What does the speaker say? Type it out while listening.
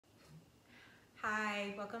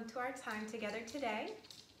Hi, welcome to our time together today.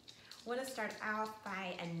 I want to start out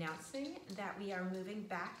by announcing that we are moving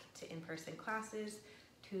back to in-person classes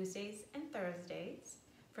Tuesdays and Thursdays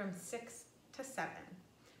from 6 to 7.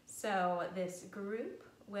 So this group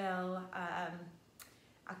will,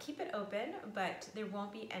 I'll keep it open, but there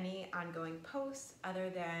won't be any ongoing posts other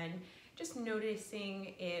than just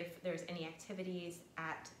noticing if there's any activities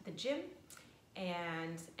at the gym,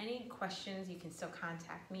 and any questions you can still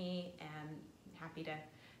contact me, and happy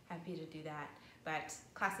to do that. But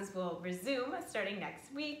classes will resume starting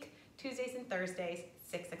next week, Tuesdays and Thursdays,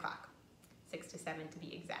 6 o'clock, 6 to 7 to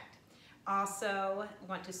be exact. Also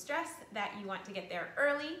want to stress that you want to get there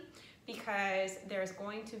early because there's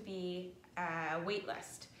going to be a wait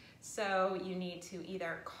list. So you need to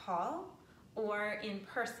either call or in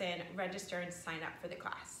person register and sign up for the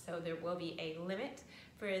class. So there will be a limit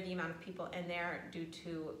for the amount of people in there due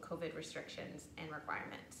to COVID restrictions and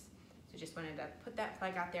requirements. So just wanted to put that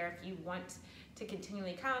flag out there. If you want to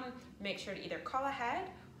continually come, make sure to either call ahead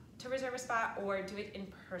to reserve a spot or do it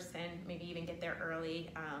in person, maybe even get there early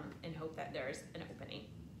and hope that there's an opening.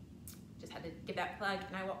 Just had to give that plug,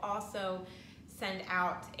 and I will also send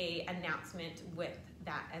out an announcement with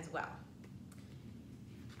that as well.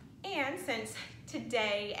 And since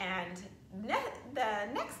today and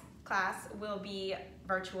the next class will be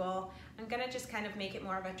virtual, I'm gonna just kind of make it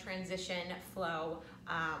more of a transition flow,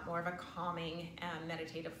 more of a calming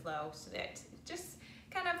meditative flow, so that it just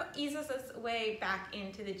kind of eases us way back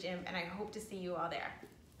into the gym, and I hope to see you all there.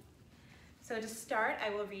 So to start, I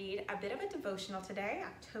will read a bit of a devotional today.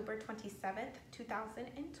 October 27th,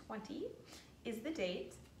 2020 is the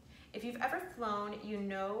date. If you've ever flown, you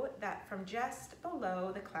know that from just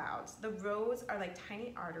below the clouds, the roads are like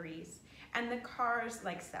tiny arteries and the cars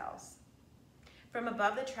like cells. From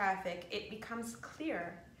above the traffic, it becomes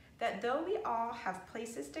clear that though we all have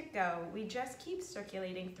places to go, we just keep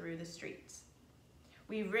circulating through the streets.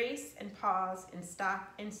 We race and pause and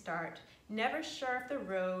stop and start, never sure if the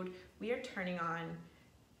road we are turning on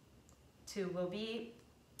to will be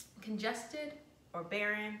congested or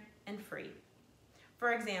barren and free.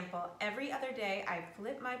 For example, every other day I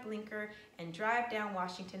flip my blinker and drive down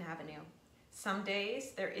Washington Avenue. Some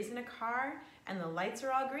days there isn't a car and the lights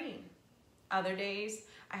are all green. Other days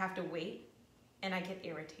I have to wait and I get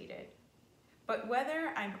irritated. But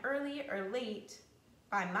whether I'm early or late,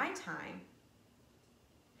 by my time,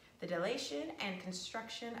 the dilation and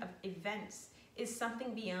construction of events is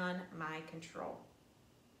something beyond my control.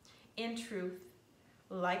 In truth,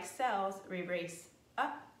 like cells, we race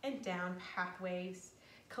up and down pathways,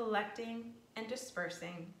 collecting and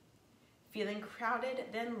dispersing, feeling crowded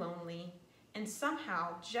then lonely, and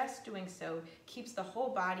somehow just doing so keeps the whole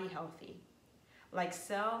body healthy. Like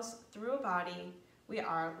cells through a body, we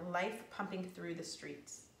are life pumping through the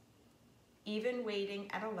streets. Even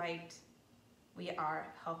waiting at a light, we are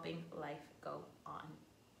helping life go on.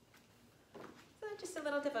 So just a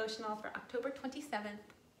little devotional for October 27th.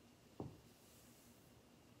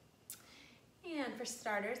 And for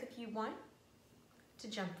starters, if you want to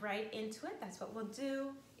jump right into it, that's what we'll do.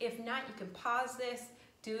 If not, you can pause this,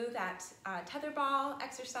 do that tetherball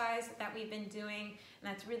exercise that we've been doing, and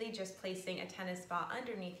that's really just placing a tennis ball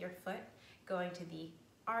underneath your foot, going to the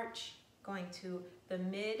arch, going to the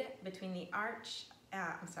mid between the arch,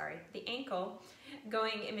 the ankle,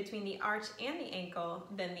 going in between the arch and the ankle,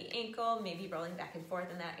 then the ankle, maybe rolling back and forth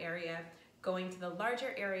in that area, going to the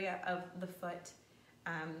larger area of the foot,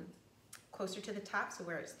 closer to the top, so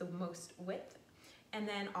where it's the most width, and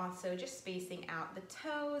then also just spacing out the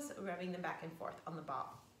toes, rubbing them back and forth on the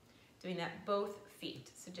ball. Doing that both feet.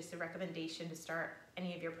 So just a recommendation to start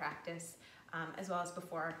any of your practice, as well as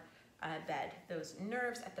before bed. Those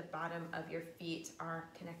nerves at the bottom of your feet are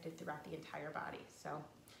connected throughout the entire body. So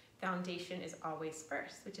foundation is always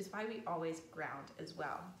first, which is why we always ground as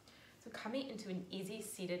well. So coming into an easy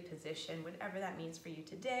seated position, whatever that means for you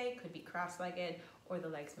today, could be cross-legged or the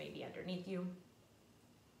legs may be underneath you.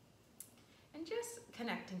 And just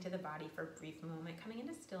connecting to the body for a brief moment, coming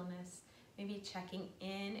into stillness, maybe checking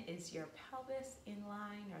in, is your pelvis in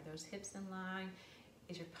line? Are those hips in line?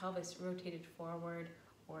 Is your pelvis rotated forward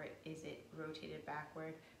or is it rotated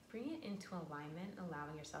backward? Bring it into alignment,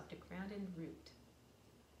 allowing yourself to ground and root.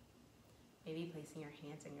 Maybe placing your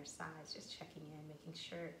hands on your sides, just checking in, making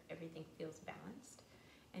sure everything feels balanced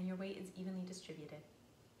and your weight is evenly distributed.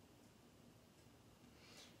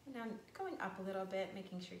 And now going up a little bit,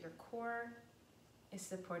 making sure your core is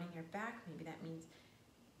supporting your back. Maybe that means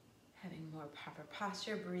having more proper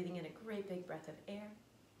posture, breathing in a great big breath of air.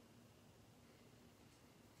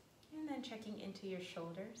 And then checking into your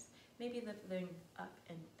shoulders, maybe lifting up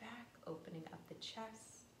and back, opening up the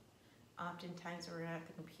chest, Oftentimes when we're at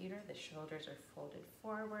the computer, the shoulders are folded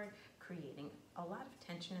forward, creating a lot of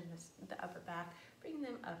tension in the upper back, bringing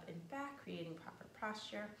them up and back, creating proper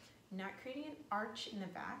posture, not creating an arch in the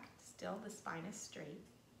back, still the spine is straight.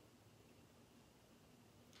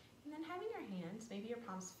 And then having your hands, maybe your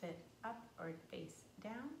palms fit up or face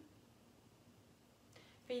down.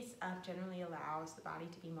 Face up generally allows the body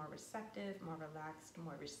to be more receptive, more relaxed,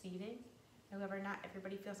 more receiving. However, not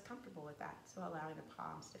everybody feels comfortable with that, so allowing the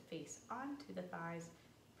palms to face onto the thighs,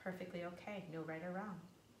 perfectly okay, no right or wrong.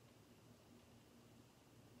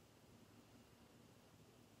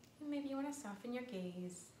 And maybe you want to soften your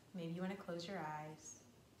gaze, maybe you want to close your eyes.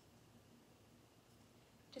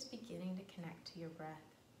 Just beginning to connect to your breath,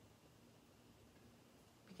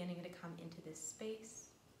 beginning to come into this space,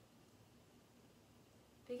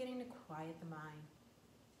 beginning to quiet the mind.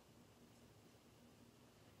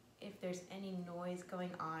 If there's any noise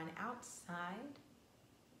going on outside,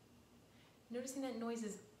 noticing that noise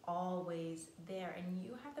is always there and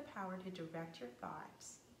you have the power to direct your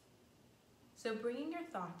thoughts. So bringing your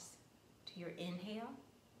thoughts to your inhale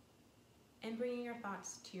and bringing your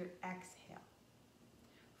thoughts to your exhale.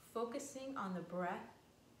 Focusing on the breath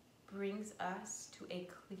brings us to a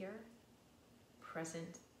clear,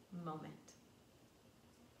 present moment.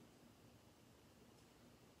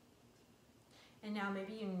 And now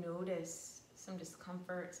maybe you notice some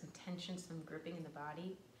discomfort, some tension, some gripping in the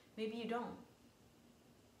body. Maybe you don't.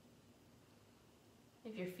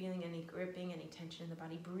 If you're feeling any gripping, any tension in the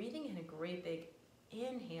body, breathing in a great big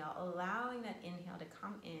inhale, allowing that inhale to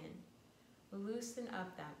come in, loosen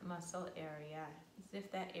up that muscle area as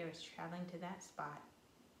if that air is traveling to that spot.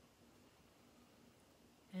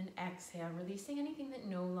 And exhale, releasing anything that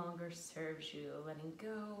no longer serves you, letting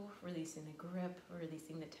go, releasing the grip,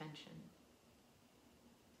 releasing the tension.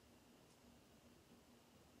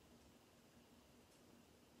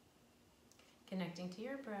 Connecting to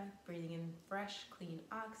your breath, breathing in fresh, clean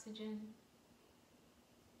oxygen.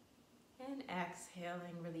 And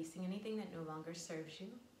exhaling, releasing anything that no longer serves you.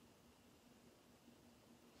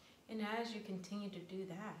 And as you continue to do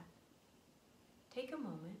that, take a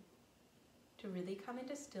moment to really come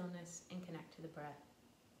into stillness and connect to the breath.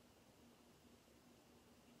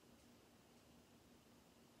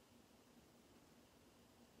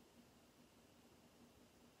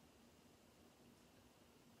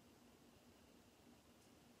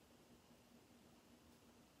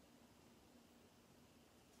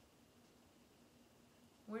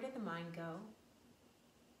 Where did the mind go?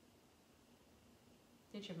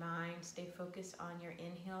 Did your mind stay focused on your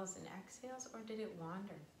inhales and exhales, or did it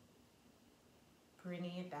wander?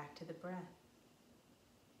 Bringing it back to the breath.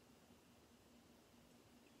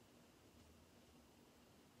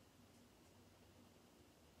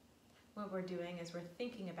 What we're doing is we're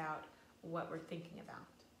thinking about what we're thinking about.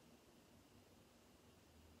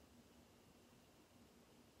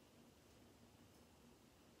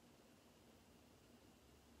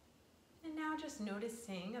 And now just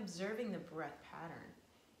noticing, observing the breath pattern.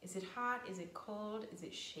 Is it hot? Is it cold? Is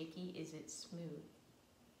it shaky? Is it smooth?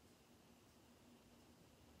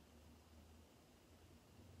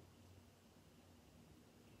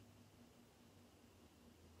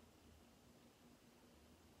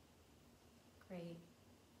 Great.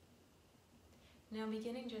 Now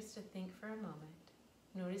beginning just to think for a moment,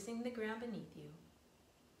 noticing the ground beneath you,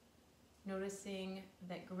 noticing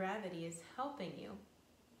that gravity is helping you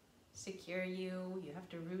secure you. You have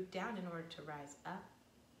to root down in order to rise up.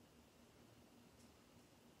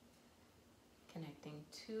 Connecting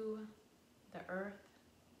to the earth.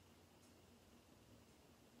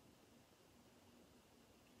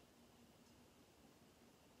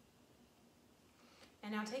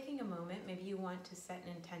 And now taking a moment, maybe you want to set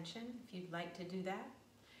an intention if you'd like to do that.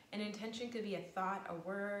 An intention could be a thought, a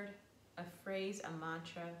word, a phrase, a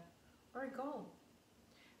mantra, or a goal.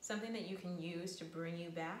 Something that you can use to bring you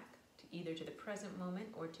back to either to the present moment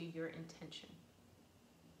or to your intention.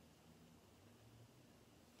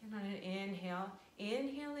 And on an inhale,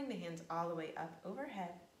 inhaling the hands all the way up overhead.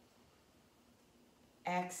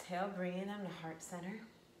 Exhale, bringing them to heart center.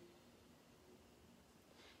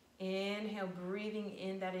 Inhale, breathing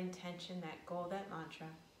in that intention, that goal, that mantra.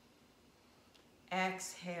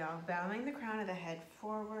 Exhale, bowing the crown of the head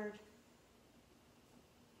forward.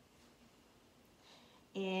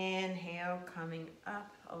 Inhale, coming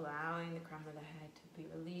up, allowing the crown of the head to be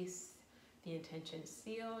released. The intention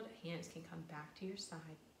sealed. Hands can come back to your side.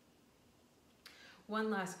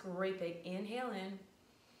 One last great big inhale in.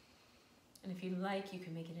 And if you like, you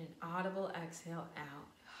can make it an audible exhale out.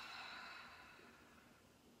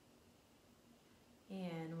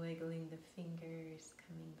 And wiggling the fingers,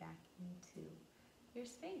 coming back into your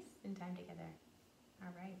space and time together.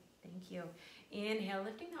 All right, thank you. Inhale,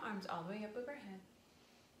 lifting the arms all the way up overhead.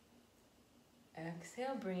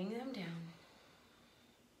 Exhale, bringing them down.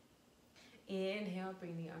 Inhale,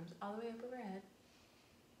 bring the arms all the way up overhead.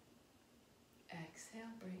 Exhale,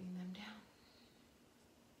 bringing them down.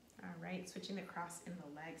 All right, switching the cross in the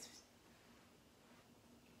legs.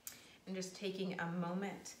 And just taking a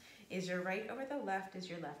moment. Is your right over the left? Is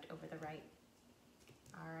your left over the right?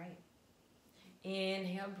 All right.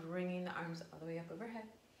 Inhale, bringing the arms all the way up overhead.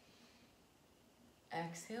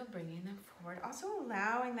 Exhale, bringing them forward. Also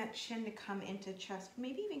allowing that chin to come into chest,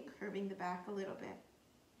 maybe even curving the back a little bit.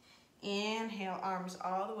 Inhale, arms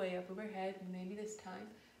all the way up overhead. Maybe this time,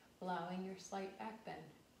 allowing your slight back bend.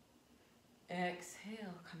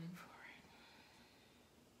 Exhale, coming forward.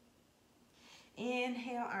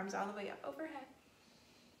 Inhale, arms all the way up overhead.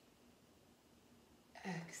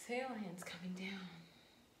 Exhale, hands coming down.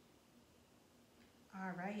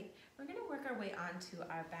 All right, we're gonna work our way onto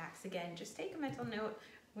our backs again. Just take a mental note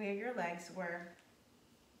where your legs were.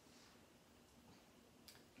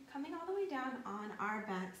 Coming all the way down on our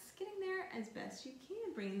backs, getting there as best you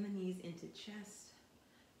can. Bringing the knees into chest,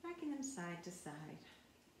 rocking them side to side.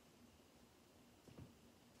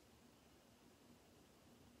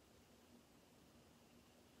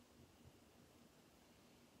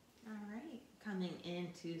 All right, coming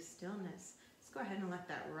into stillness. Let's go ahead and let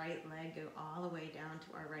that right leg go all the way down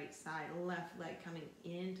to our right side. Left leg coming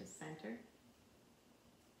into center.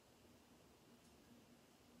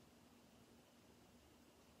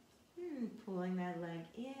 And pulling that leg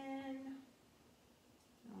in,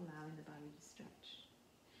 allowing the body to stretch.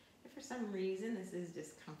 If for some reason this is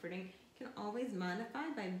discomforting, you can always modify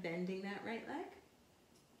by bending that right leg.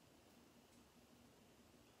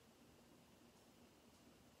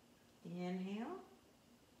 Inhale.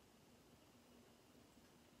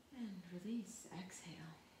 And release, exhale.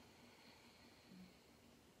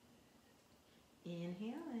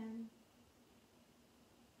 Inhale in.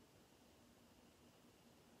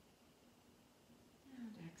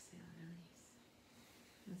 And exhale, release.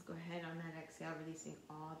 Let's go ahead on that exhale, releasing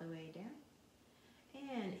all the way down.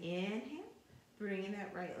 And inhale, bringing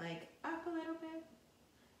that right leg up a little bit.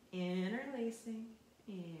 Interlacing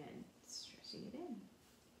and stretching it in.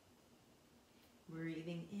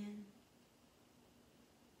 Breathing in.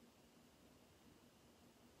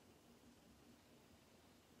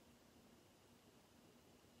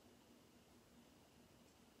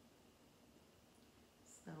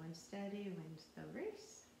 Slow and steady wins the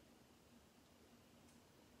race.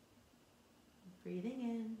 Breathing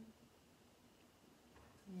in.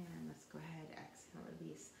 And let's go ahead, exhale,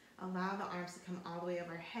 release. Allow the arms to come all the way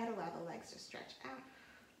overhead. Allow the legs to stretch out.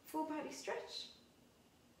 Full body stretch.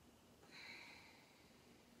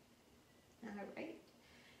 All right.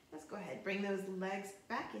 Let's go ahead, bring those legs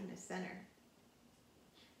back into center.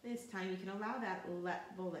 This time you can allow that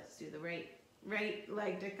level, let's do the right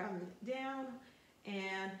leg to come down.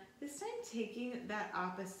 And this time taking that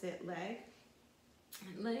opposite leg,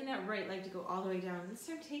 letting that right leg to go all the way down. This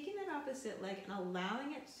time taking that opposite leg and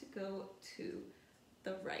allowing it to go to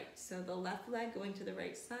the right. So the left leg going to the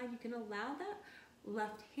right side, you can allow that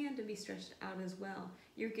left hand to be stretched out as well.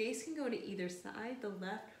 Your gaze can go to either side, the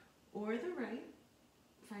left or the right.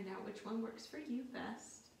 Find out which one works for you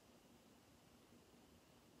best.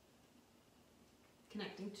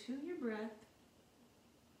 Connecting to your breath.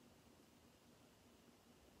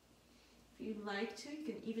 If you'd like to, you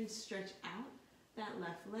can even stretch out that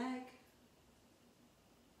left leg.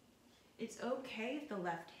 It's okay if the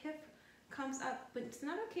left hip comes up, but it's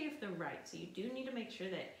not okay if the right. So you do need to make sure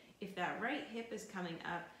that if that right hip is coming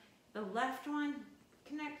up, the left one,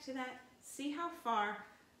 connect to that. See how far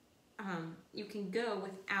you can go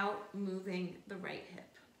without moving the right hip.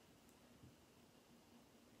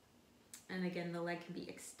 And again, the leg can be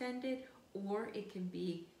extended or it can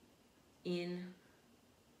be in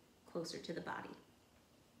closer to the body.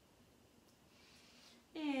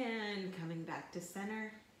 And coming back to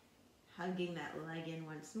center, hugging that leg in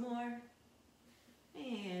once more.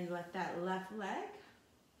 And let that left leg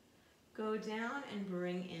go down and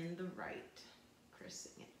bring in the right,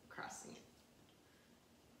 crossing it.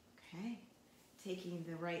 Okay, taking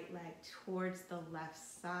the right leg towards the left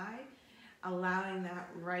side, allowing that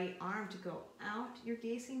right arm to go out. Your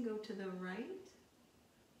gaze can go to the right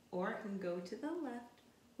or it can go to the left,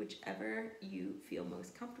 whichever you feel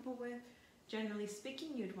most comfortable with. Generally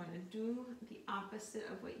speaking, you'd want to do the opposite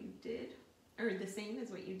of what you did, or the same as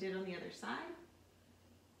what you did on the other side,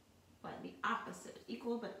 but the opposite,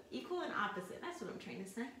 equal and opposite. That's what I'm trying to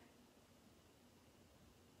say.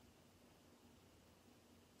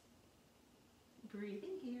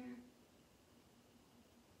 Breathing here.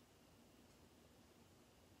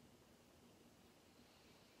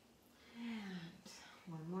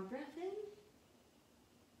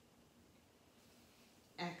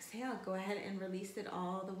 exhale, go ahead and release it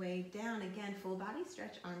all the way down. Again, full body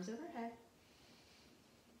stretch, arms overhead.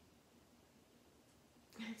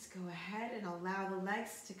 Let's go ahead and allow the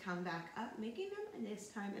legs to come back up, making them, and this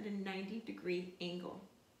time at a 90-degree angle.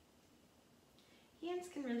 Hands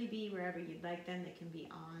can really be wherever you'd like them. They can be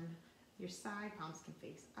on your side, palms can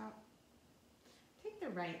face up. Take the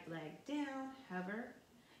right leg down, hover,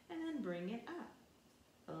 and then bring it up.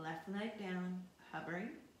 The left leg down, hovering,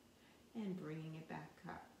 and bringing it back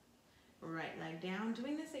up. Right leg down,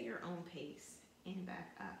 doing this at your own pace, and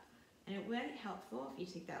back up. And it would be helpful if you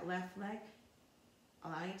take that left leg,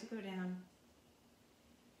 allowing it to go down,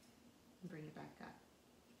 and bring it back up.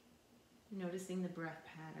 Noticing the breath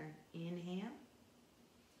pattern. Inhale,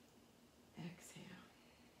 exhale.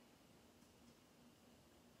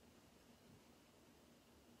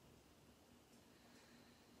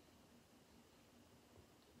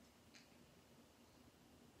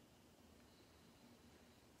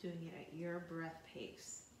 Doing it at your breath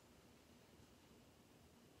pace.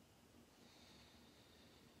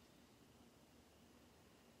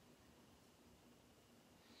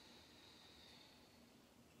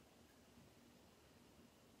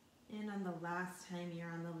 And on the last time you're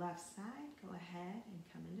on the left side, go ahead and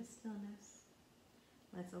come into stillness.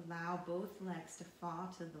 Let's allow both legs to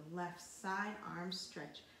fall to the left side, arms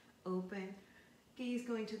stretch open, gaze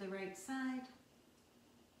going to the right side.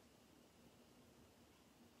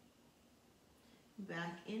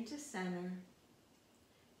 Back into center,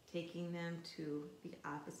 taking them to the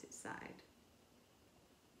opposite side.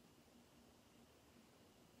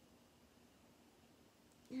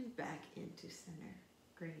 And back into center.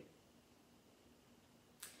 Great.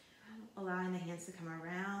 Allowing the hands to come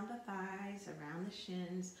around the thighs, around the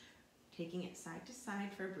shins, taking it side to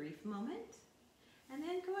side for a brief moment. And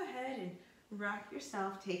then go ahead and rock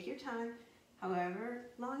yourself, take your time, however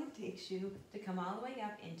long it takes you to come all the way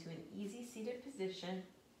up into an easy seated position.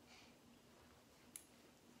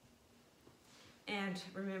 And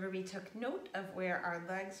remember, we took note of where our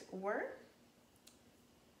legs were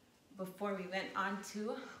before we went onto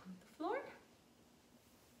the floor.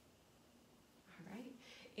 All right,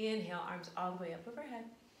 inhale, arms all the way up overhead.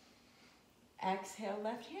 Exhale,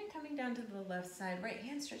 left hand coming down to the left side, right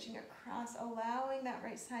hand stretching across, allowing that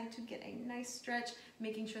right side to get a nice stretch,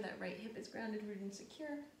 making sure that right hip is grounded, rooted, and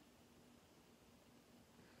secure.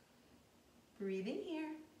 Breathing here.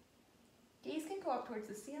 Gaze can go up towards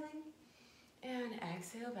the ceiling. And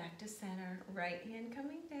exhale back to center. Right hand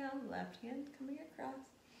coming down, left hand coming across.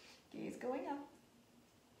 Gaze going up.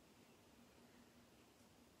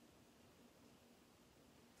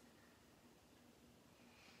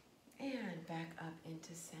 And back up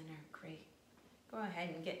into center. Great. Go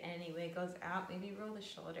ahead and get any wiggles out. Maybe roll the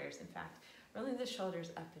shoulders. In fact, rolling the shoulders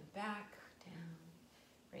up and back, down.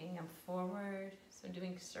 Bringing them forward. So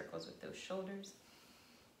doing circles with those shoulders.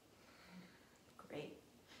 Great.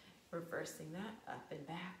 Reversing that up and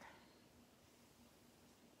back.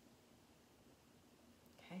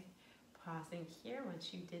 Okay. Pausing here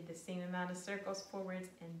once you did the same amount of circles forwards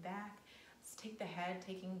and back. Let's take the head,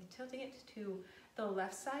 tilting it to the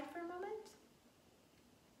left side for a moment.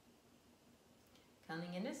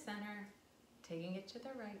 Coming into center, taking it to the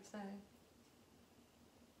right side.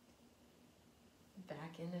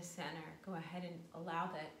 Back into center. Go ahead and allow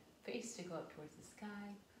that face to go up towards the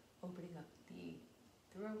sky, opening up the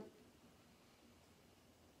throat.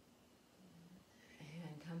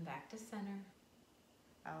 And come back to center.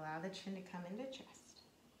 Allow the chin to come into chest.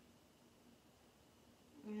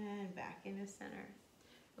 And back into center.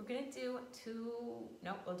 We're going to do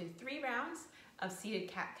we'll do 3 rounds of seated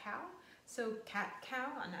cat-cow. So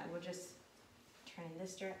cat-cow, and I will just turn in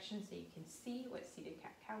this direction so you can see what seated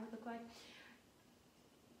cat-cow would look like.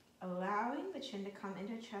 Allowing the chin to come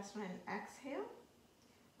into chest on an exhale.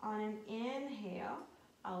 On an inhale,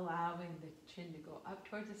 allowing the chin to go up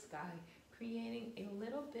towards the sky, creating a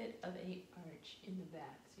little bit of an arch in the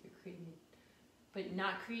back. So you're creating, but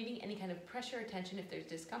not creating any kind of pressure or tension. If there's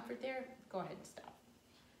discomfort there, go ahead and stop.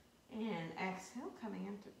 And exhale, coming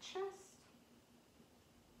into chest.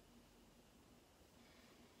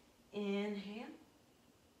 Inhale.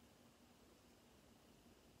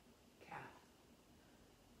 Cow.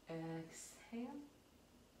 Exhale.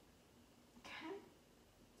 Cow.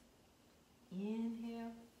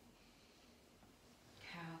 Inhale.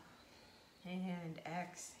 Cow. And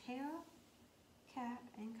exhale. Cat,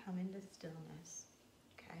 and come into stillness.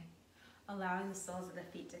 Okay. Allowing the soles of the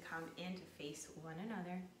feet to come in to face one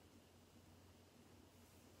another.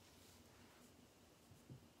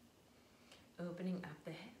 Opening up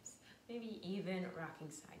the hips, maybe even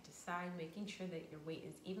rocking side to side, making sure that your weight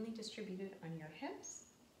is evenly distributed on your hips.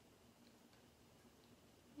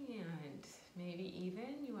 Maybe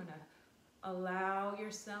even you want to allow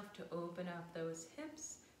yourself to open up those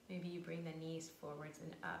hips. Maybe you bring the knees forwards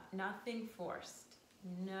and up. Nothing forced.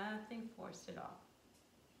 Nothing forced at all.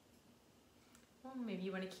 Well, maybe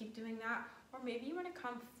you want to keep doing that, or maybe you want to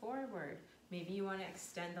come forward. Maybe you want to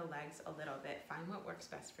extend the legs a little bit. Find what works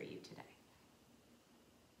best for you today.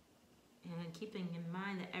 And keeping in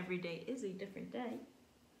mind that every day is a different day.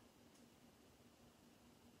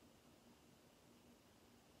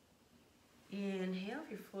 Inhale if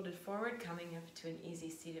you're folded forward, coming up to an easy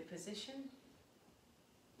seated position.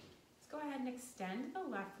 Let's go ahead and extend the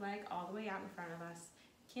left leg all the way out in front of us.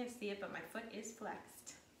 Can't see it, but my foot is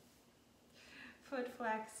flexed. Foot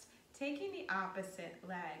flexed, taking the opposite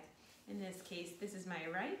leg. In this case, this is my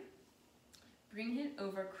right. Bring it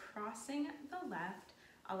over, crossing the left,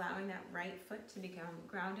 allowing that right foot to become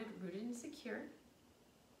grounded, rooted, and secure.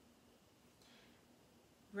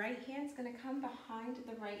 Right hand's gonna come behind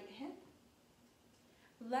the right hip.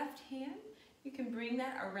 Left hand, you can bring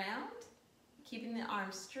that around, keeping the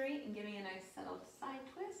arms straight and giving a nice settled side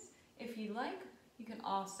twist. If you like, you can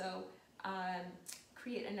also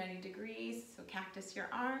create a 90 degrees, so cactus your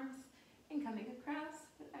arms and coming across,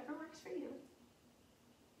 whatever works for you.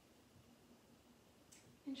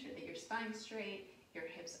 Ensure that your spine's straight, your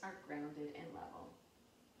hips are grounded and level.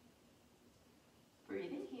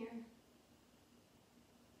 Breathe in here.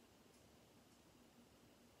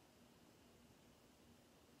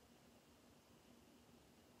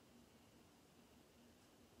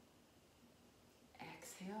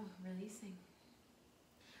 Exhale, releasing.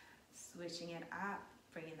 Switching it up,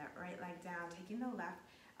 bringing that right leg down, taking the left,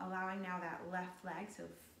 allowing now that left leg, so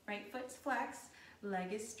right foot's flexed,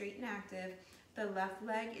 leg is straight and active. The left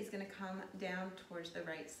leg is going to come down towards the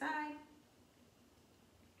right side.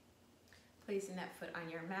 Placing that foot on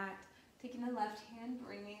your mat, taking the left hand,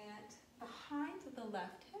 bringing it behind the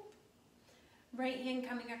left hip. Right hand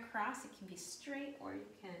coming across, it can be straight or you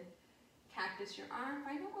can cactus your arm.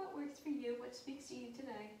 Find out what works for you, what speaks to you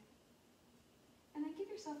today. And then give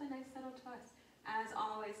yourself a nice settled twist. As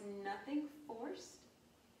always, nothing forced.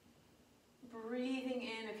 Breathing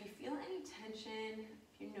in. If you feel any tension,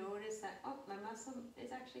 if you notice that, oh, my muscle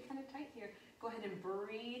is actually kind of tight here, go ahead and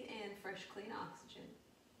breathe in fresh, clean oxygen.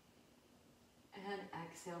 And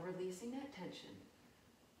exhale, releasing that tension.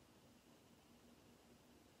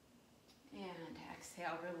 And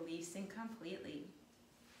exhale, releasing completely.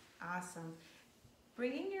 Awesome.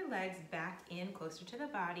 Bringing your legs back in closer to the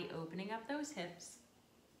body, opening up those hips.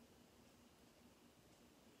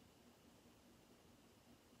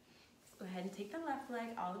 Go ahead and take the left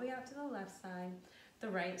leg all the way out to the left side. The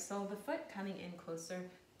right sole of the foot coming in closer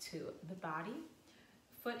to the body.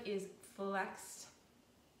 Foot is flexed.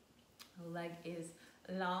 Leg is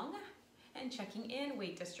long. And checking in,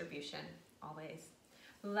 weight distribution, always.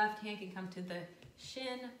 Left hand can come to the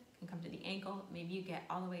shin, can come to the ankle. Maybe you get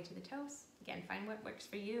all the way to the toes. Again, find what works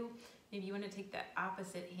for you. Maybe you want to take that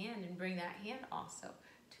opposite hand and bring that hand also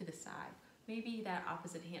to the side. Maybe that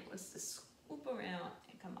opposite hand was to swoop around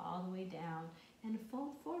and come all the way down and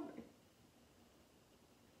fold forward.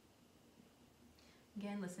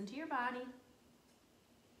 Again, listen to your body.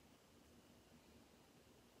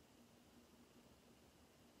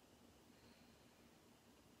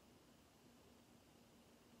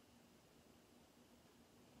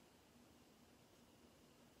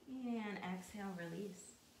 And exhale,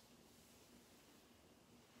 release.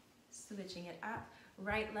 Switching it up.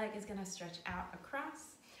 Right leg is going to stretch out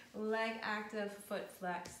across. Leg active, foot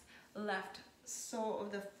flex. Left sole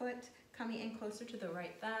of the foot coming in closer to the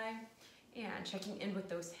right thigh. And checking in with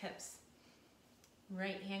those hips.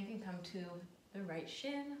 Right hand can come to the right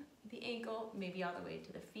shin, the ankle, maybe all the way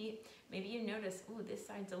to the feet. Maybe you notice, ooh, this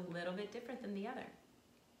side's a little bit different than the other.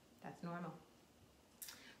 That's normal.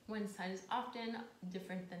 One side is often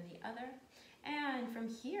different than the other. And from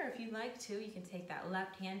here, if you like to, you can take that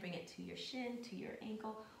left hand, bring it to your shin, to your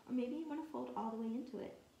ankle, or maybe you want to fold all the way into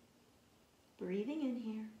it. Breathing in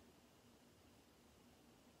here.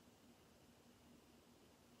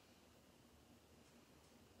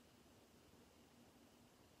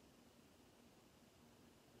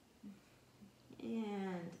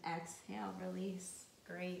 And exhale, release.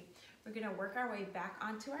 Great. We're going to work our way back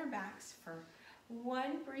onto our backs for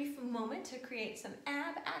one brief moment to create some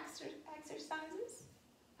ab exercises.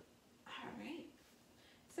 All right.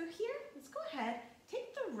 So here, let's go ahead,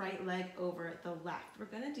 take the right leg over the left. We're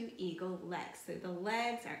going to do eagle legs. So the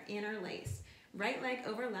legs are interlaced. Right leg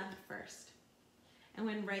over left first. And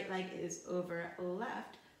when right leg is over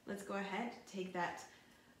left, let's go ahead, take that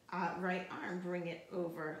right arm, bring it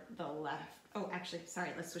over the left. Oh, actually, sorry,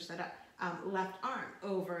 let's switch that up. Left arm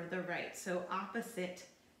over the right. So opposite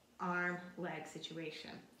arm, leg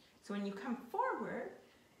situation. So when you come forward,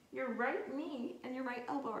 your right knee and your right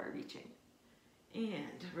elbow are reaching.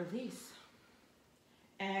 And release.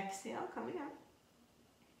 Exhale, coming up.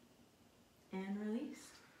 And release.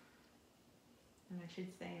 And I should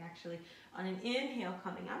say actually, on an inhale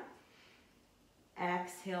coming up,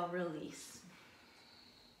 exhale, release.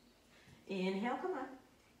 Inhale, come up.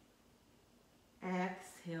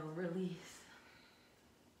 Exhale, release.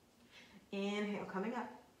 Inhale, coming up.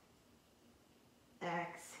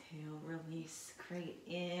 Exhale, release. Great.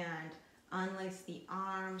 And unlace the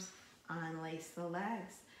arms, unlace the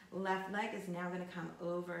legs. Left leg is now going to come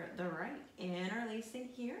over the right. Interlacing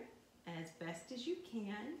here as best as you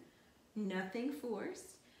can. Nothing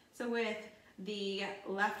forced. So with the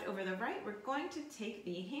left over the right, we're going to take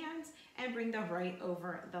the hands and bring the right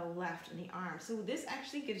over the left in the arm. So this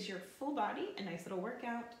actually gives your full body a nice little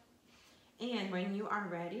workout. And when you are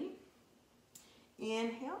ready,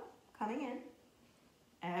 inhale, coming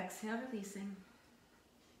in. Exhale, releasing.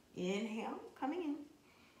 Inhale, coming in.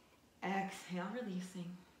 Exhale,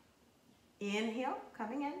 releasing. Inhale,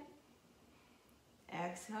 coming in.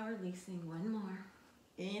 Exhale, releasing. One more.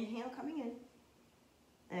 Inhale, coming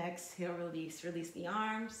in. Exhale, release. Release the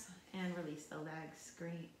arms and release the legs.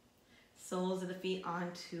 Great. Soles of the feet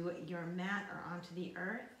onto your mat or onto the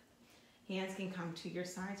earth. Hands can come to your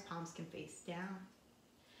sides. Palms can face down.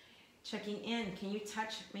 Checking in. Can you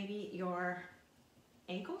touch maybe your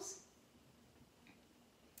ankles?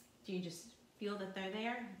 Do you just feel that they're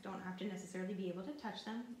there? Don't have to necessarily be able to touch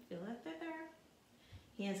them. Feel that they're there.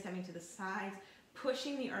 Hands coming to the sides.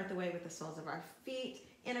 Pushing the earth away with the soles of our feet.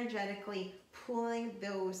 Energetically pulling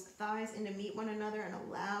those thighs in to meet one another and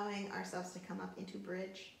allowing ourselves to come up into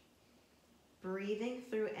bridge. Breathing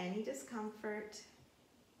through any discomfort.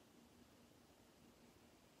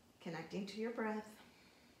 Connecting to your breath.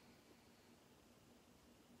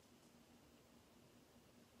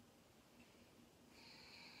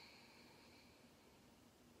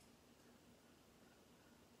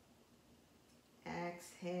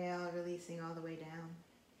 Exhale, releasing all the way down.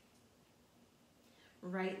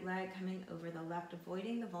 Right leg coming over the left,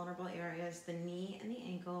 avoiding the vulnerable areas, the knee and the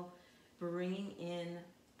ankle, bringing in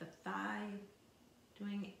the thigh,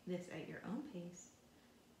 doing this at your own pace.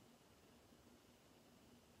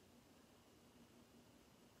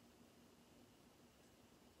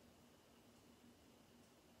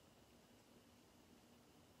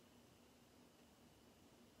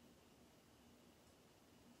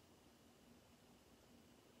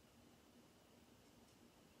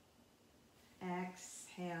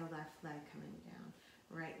 Exhale, left leg coming down,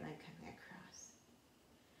 right leg coming across.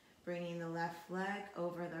 Bringing the left leg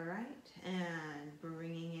over the right and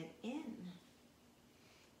bringing it in.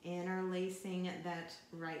 Interlacing that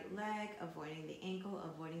right leg, avoiding the ankle,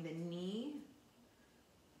 avoiding the knee.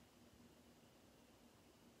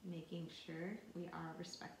 Making sure we are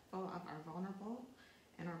respectful of our vulnerable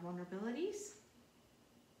and our vulnerabilities.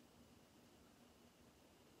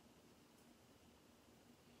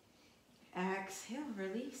 Exhale,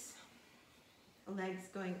 release. Legs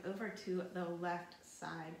going over to the left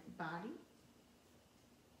side body.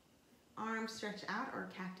 Arms stretch out or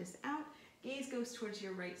cactus out. Gaze goes towards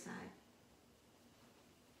your right side.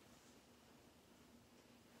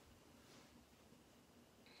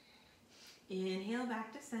 Inhale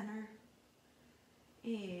back to center.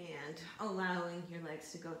 And allowing your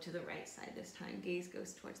legs to go to the right side this time. Gaze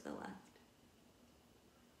goes towards the left.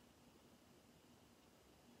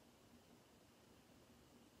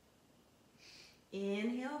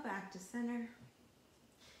 Inhale, back to center.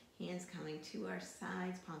 Hands coming to our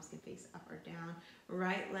sides. Palms can face up or down.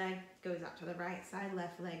 Right leg goes out to the right side.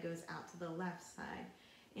 Left leg goes out to the left side.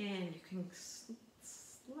 And you can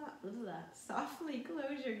softly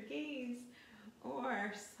close your gaze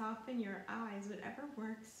or soften your eyes, whatever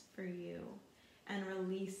works for you. And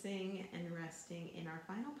releasing and resting in our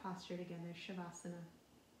final posture together, Shavasana.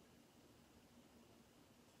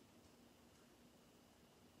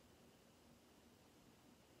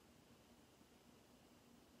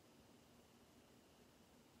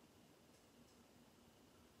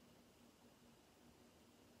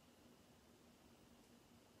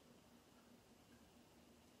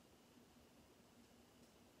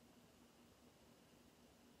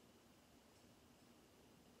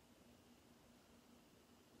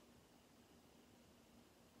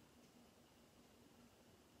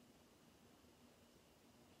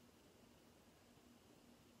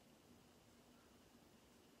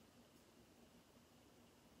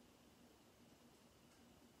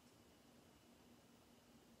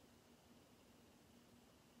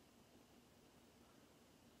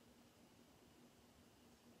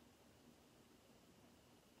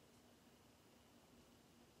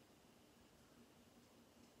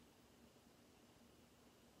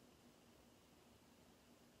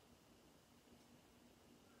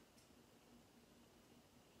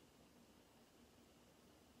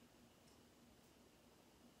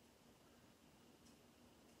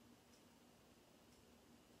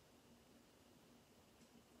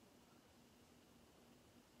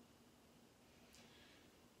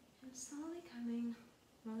 slowly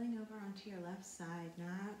rolling over onto your left side,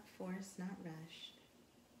 not forced, not rushed.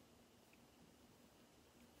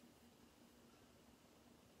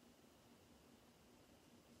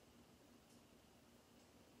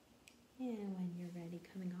 And when you're ready,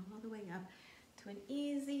 coming all the way up to an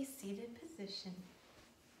easy seated position.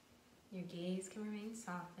 Your gaze can remain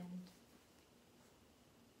softened.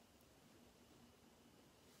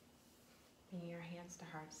 Bring your hands to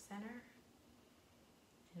heart center,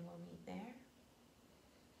 and we'll meet there.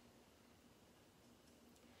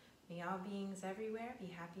 May all beings everywhere be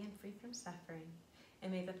happy and free from suffering,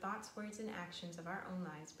 and may the thoughts, words, and actions of our own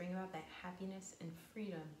lives bring about that happiness and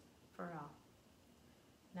freedom for all.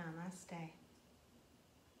 Namaste.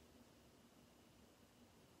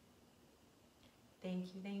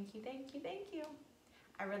 Thank you, thank you, thank you, thank you.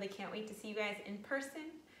 I really can't wait to see you guys in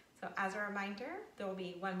person. So as a reminder, there will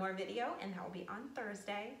be one more video, and that will be on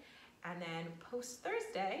Thursday. And then post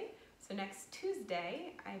Thursday, so next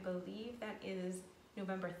Tuesday, I believe that is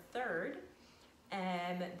November 3rd,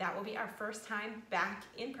 and that will be our first time back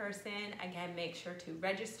in person. Again, make sure to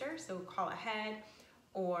register, so call ahead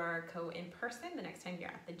or go in person the next time you're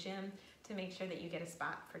at the gym to make sure that you get a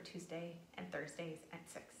spot for Tuesday and Thursdays at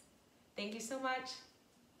 6. Thank you so much.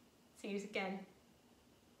 See you again.